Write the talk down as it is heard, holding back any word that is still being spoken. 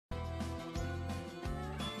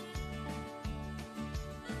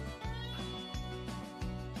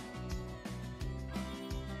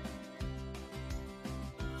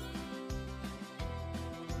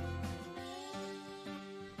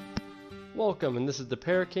Welcome, and this is the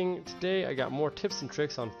Parrot King. Today I got more tips and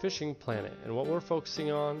tricks on Fishing Planet, and what we're focusing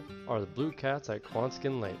on are the blue cats at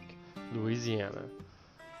Quanchkin Lake, Louisiana.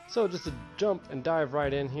 So just to jump and dive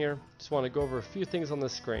right in here, just want to go over a few things on the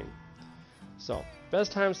screen. So,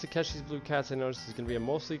 best times to catch these blue cats I noticed is going to be a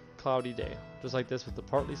mostly cloudy day, just like this with the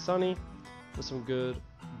partly sunny, with some good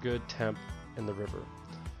temp in the river.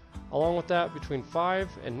 Along with that, between 5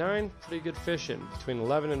 and 9, pretty good fishing. Between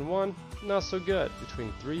 11 and 1, not so good.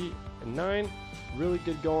 Between 3 and 9, really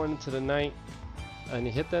good going into the night. And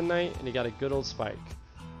you hit that night and you got a good old spike.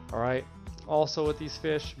 Alright, also with these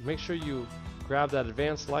fish, make sure you grab that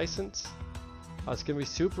advanced license. It's going to be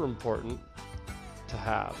super important to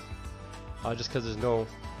have. Just because there's no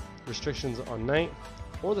restrictions on night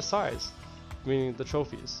or the size, meaning the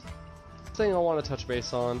trophies. The thing I want to touch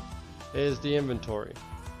base on is the inventory.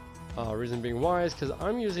 Reason being why is because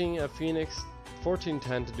I'm using a Phoenix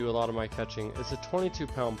 1410 to do a lot of my catching. It's a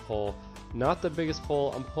 22-pound pole, not the biggest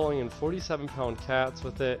pole. I'm pulling in 47-pound cats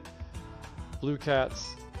with it, blue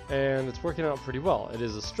cats, and it's working out pretty well. It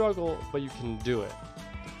is a struggle, but you can do it.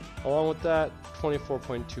 Along with that,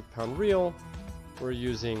 24.2-pound reel. We're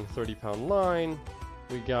using 30-pound line.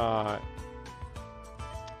 We got,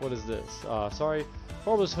 what is this?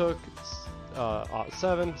 Barbless hook,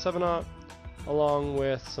 7/0, along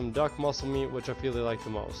with some duck muscle meat, which I feel they like the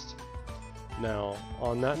most. Now,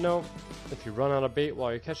 on that note, if you run out of bait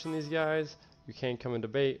while you're catching these guys, you can come into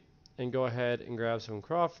bait and go ahead and grab some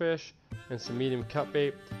crawfish and some medium cut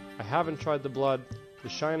bait. I haven't tried the blood. The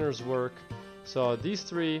shiners work, so these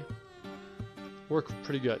three work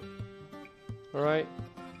pretty good. Alright,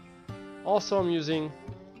 also I'm using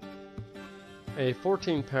a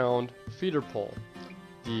 14-pound feeder pole,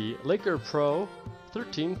 the Laker Pro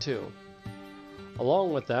 13.2.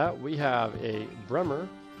 Along with that, we have a Bremer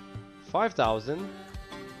 5000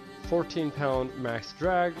 14-pound max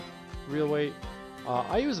drag reel weight.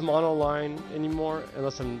 I use monoline anymore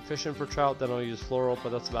unless I'm fishing for trout, then I'll use fluoro, but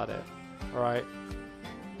that's about it. Alright,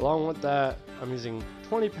 along with that, I'm using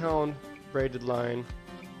 20-pound braided line,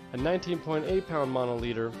 a 19.8-pound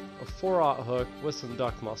monoliter, a 4/0 hook with some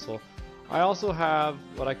duck muscle. I also have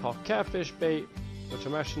what I call catfish bait, which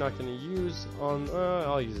I'm actually not going to use on,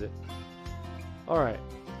 I'll use it. Alright,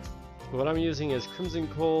 what I'm using is Crimson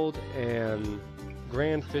Cold and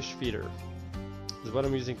Grand Fish Feeder. This is what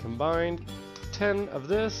I'm using combined. 10 of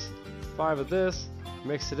this, 5 of this,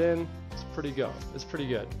 mix it in, it's pretty good. It's pretty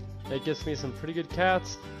good. It gets me some pretty good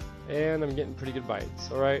cats, and I'm getting pretty good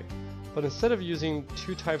bites, alright? But instead of using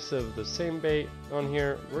two types of the same bait on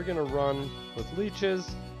here, we're going to run with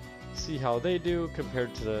leeches, see how they do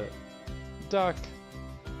compared to the duck.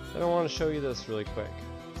 And I want to show you this really quick.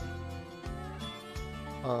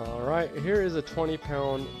 Alright, here is a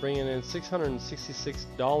 20-pound bringing in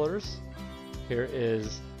 $666. Here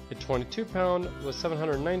is a 22-pound with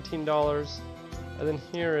 $719. And then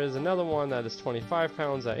here is another one that is 25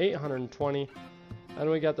 pounds at $820.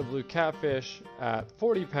 And we got the blue catfish at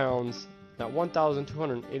 40 pounds at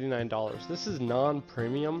 $1,289. This is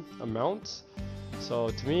non-premium amounts,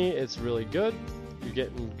 so to me it's really good. You're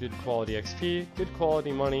getting good quality XP, good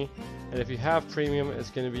quality money, and if you have premium,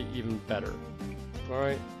 it's going to be even better.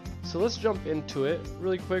 Alright, so let's jump into it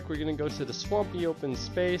really quick. We're going to go to the swampy open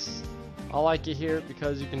space. I like it here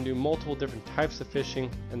because you can do multiple different types of fishing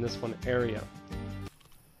in this one area.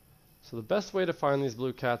 So the best way to find these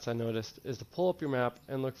blue cats, I noticed, is to pull up your map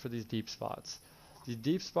and look for these deep spots. These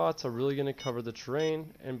deep spots are really going to cover the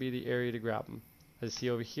terrain and be the area to grab them. As you see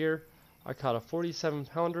over here, I caught a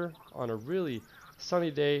 47-pounder on a really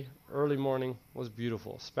sunny day, early morning. Was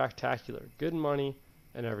beautiful, spectacular, good money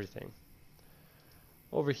and everything.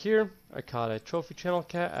 Over here, I caught a trophy channel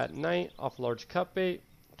cat at night off a large cut bait,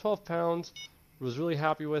 12 pounds. Was really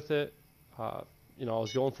happy with it. I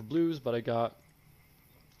was going for blues, but I got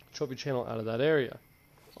trophy channel out of that area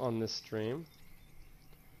on this stream.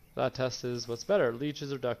 That test is what's better,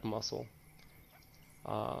 leeches or duck muscle.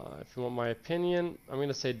 If you want my opinion, I'm going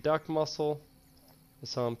to say duck muscle.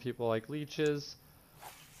 Some people like leeches.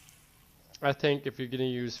 I think if you're going to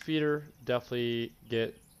use feeder, definitely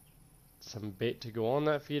get some bait to go on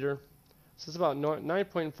that feeder. So it's about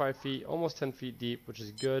 9.5 feet, almost 10 feet deep, which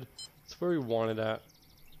is good. It's where we want it at.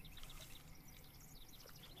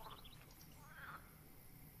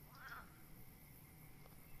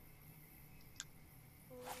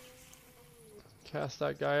 Cast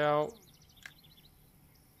that guy out.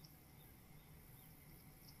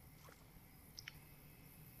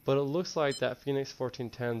 But it looks like that Phoenix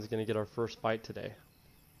 1410 is going to get our first bite today.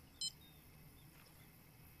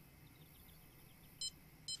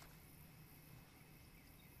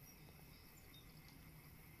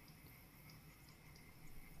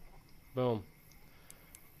 Boom.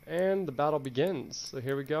 And the battle begins. So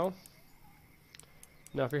here we go.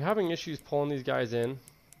 Now if you're having issues pulling these guys in,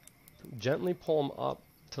 gently pull them up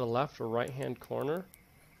to the left or right hand corner,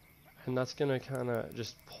 and that's going to kind of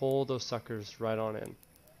just pull those suckers right on in.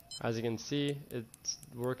 As you can see, it's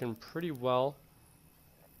working pretty well,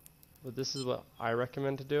 but this is what I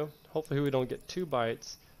recommend to do. Hopefully we don't get 2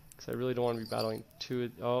 bites, because I really don't want to be battling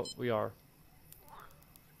 2. Oh, we are.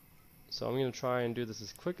 So I'm going to try and do this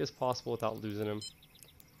as quick as possible without losing him.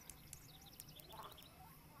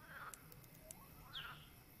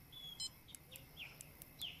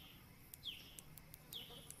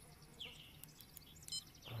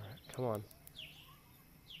 Alright, come on.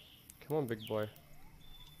 Come on, big boy.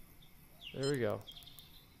 There we go.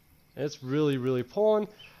 And it's really, really pulling.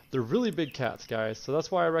 They're really big cats, guys, so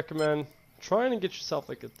that's why I recommend trying to get yourself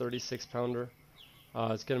like a 36 pounder.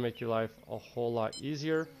 It's going to make your life a whole lot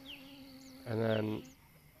easier. And then,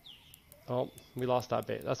 oh, we lost that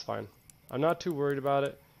bait. That's fine. I'm not too worried about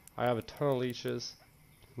it. I have a ton of leeches.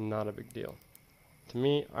 Not a big deal. To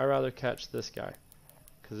me, I'd rather catch this guy,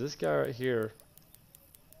 because this guy right here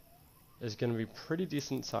is going to be pretty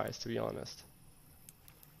decent size, to be honest.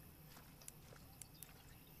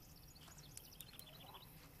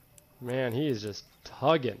 Man, he is just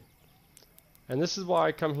tugging. And this is why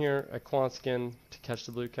I come here at Quanchkin to catch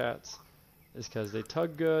the blue cats, is because they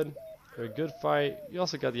tug good. They're a good fight. You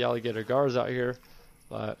also got the alligator gars out here,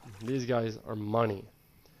 but these guys are money.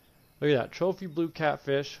 Look at that, trophy blue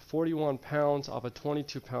catfish, 41 pounds off a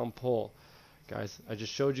 22 pound pull. Guys, I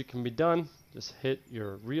just showed you can be done. Just hit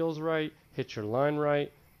your reels right, hit your line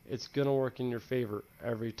right. It's gonna work in your favor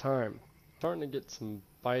every time. Starting to get some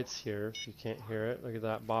bites here, if you can't hear it. Look at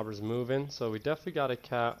that, bobber's moving. So we definitely got a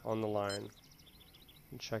cat on the line.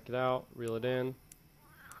 Check it out, reel it in.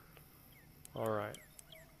 Alright.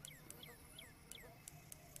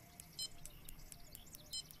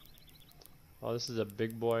 Oh, this is a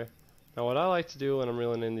big boy. Now what I like to do when I'm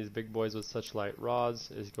reeling in these big boys with such light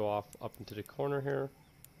rods is go off up into the corner here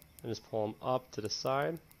and just pull them up to the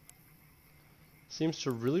side. Seems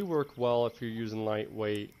to really work well if you're using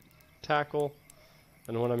lightweight tackle.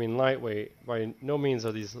 And when I mean lightweight, by no means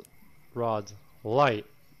are these rods light,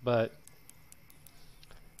 but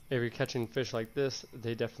if you're catching fish like this,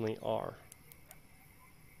 they definitely are.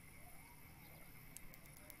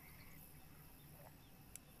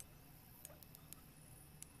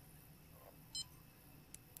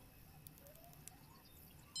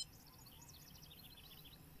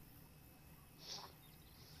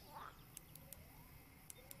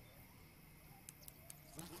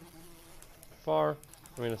 Far,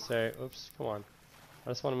 I'm going to say, oops, come on.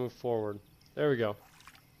 I just want to move forward. There we go.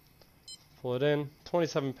 Pull it in.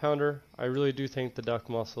 27 pounder. I really do think the duck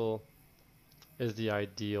muscle is the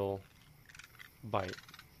ideal bite.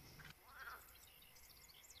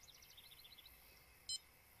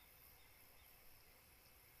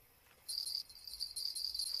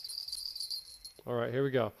 Alright, here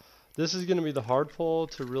we go. This is going to be the hard pull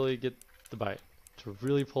to really get the bite, to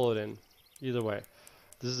really pull it in. Either way.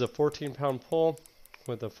 This is a 14 pound pull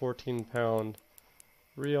with a 14 pound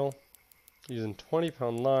reel using 20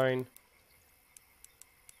 pound line.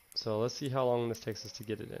 So let's see how long this takes us to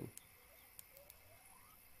get it in.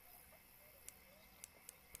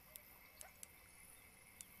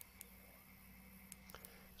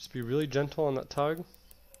 Just be really gentle on that tug,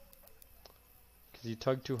 because you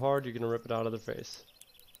tug too hard, you're going to rip it out of the face.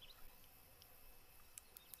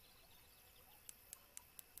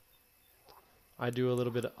 I do a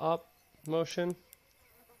little bit of up motion,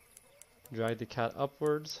 drag the cat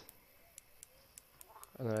upwards,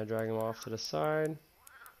 and then I drag him off to the side.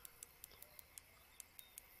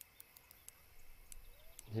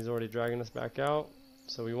 He's already dragging us back out,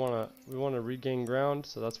 so we want to regain ground.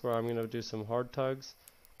 So that's where I'm going to do some hard tugs,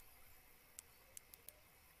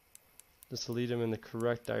 just to lead him in the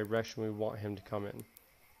correct direction we want him to come in.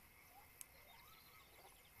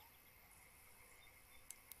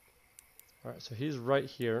 Alright, so he's right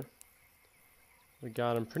here. We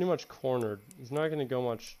got him pretty much cornered. He's not going to go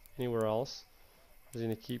much anywhere else. He's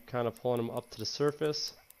going to keep kind of pulling him up to the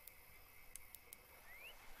surface.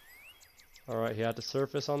 Alright, he had to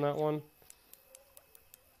surface on that one.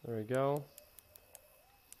 There we go.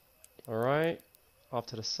 Alright, off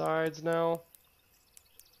to the sides now.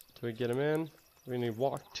 Till we get him in. We're going to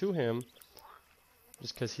walk to him,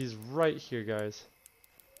 just because he's right here, guys.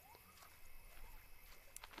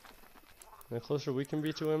 And the closer we can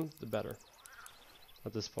be to him, the better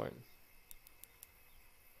at this point.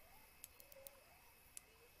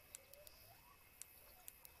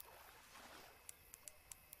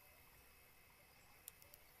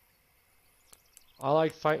 I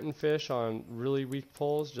like fighting fish on really weak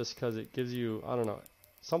poles just because it gives you, I don't know,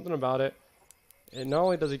 something about it. And not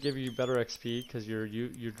only does it give you better XP because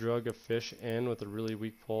you drug a fish in with a really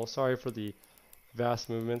weak pole. Sorry for the vast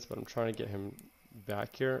movements, but I'm trying to get him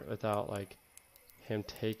back here without like him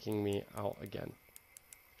taking me out again,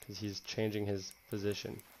 because he's changing his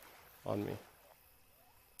position on me.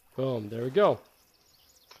 Boom, there we go.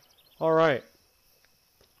 Alright,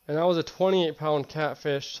 and that was a 28-pound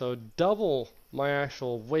catfish, so double my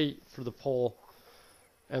actual weight for the pole,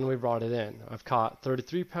 and we brought it in. I've caught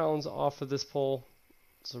 33 pounds off of this pole,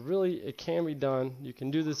 so really it can be done. You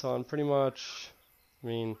can do this on pretty much, I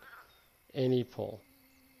mean, any pole.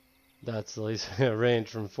 That's at least a range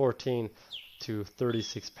from 14 to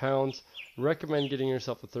 36 pounds. Recommend getting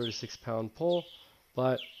yourself a 36-pound pole,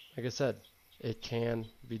 but like I said, it can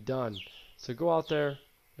be done. So go out there,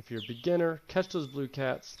 if you're a beginner, catch those blue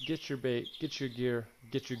cats, get your bait, get your gear,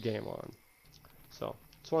 get your game on. So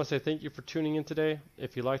just want to say thank you for tuning in today.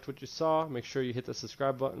 If you liked what you saw, make sure you hit the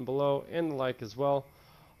subscribe button below and the like as well.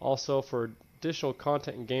 Also, for additional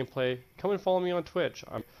content and gameplay, come and follow me on Twitch.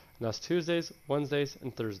 And that's Tuesdays, Wednesdays,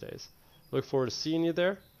 and Thursdays. Look forward to seeing you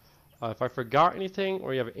there. If I forgot anything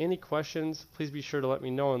or you have any questions, please be sure to let me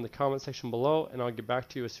know in the comment section below, and I'll get back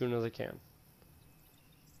to you as soon as I can.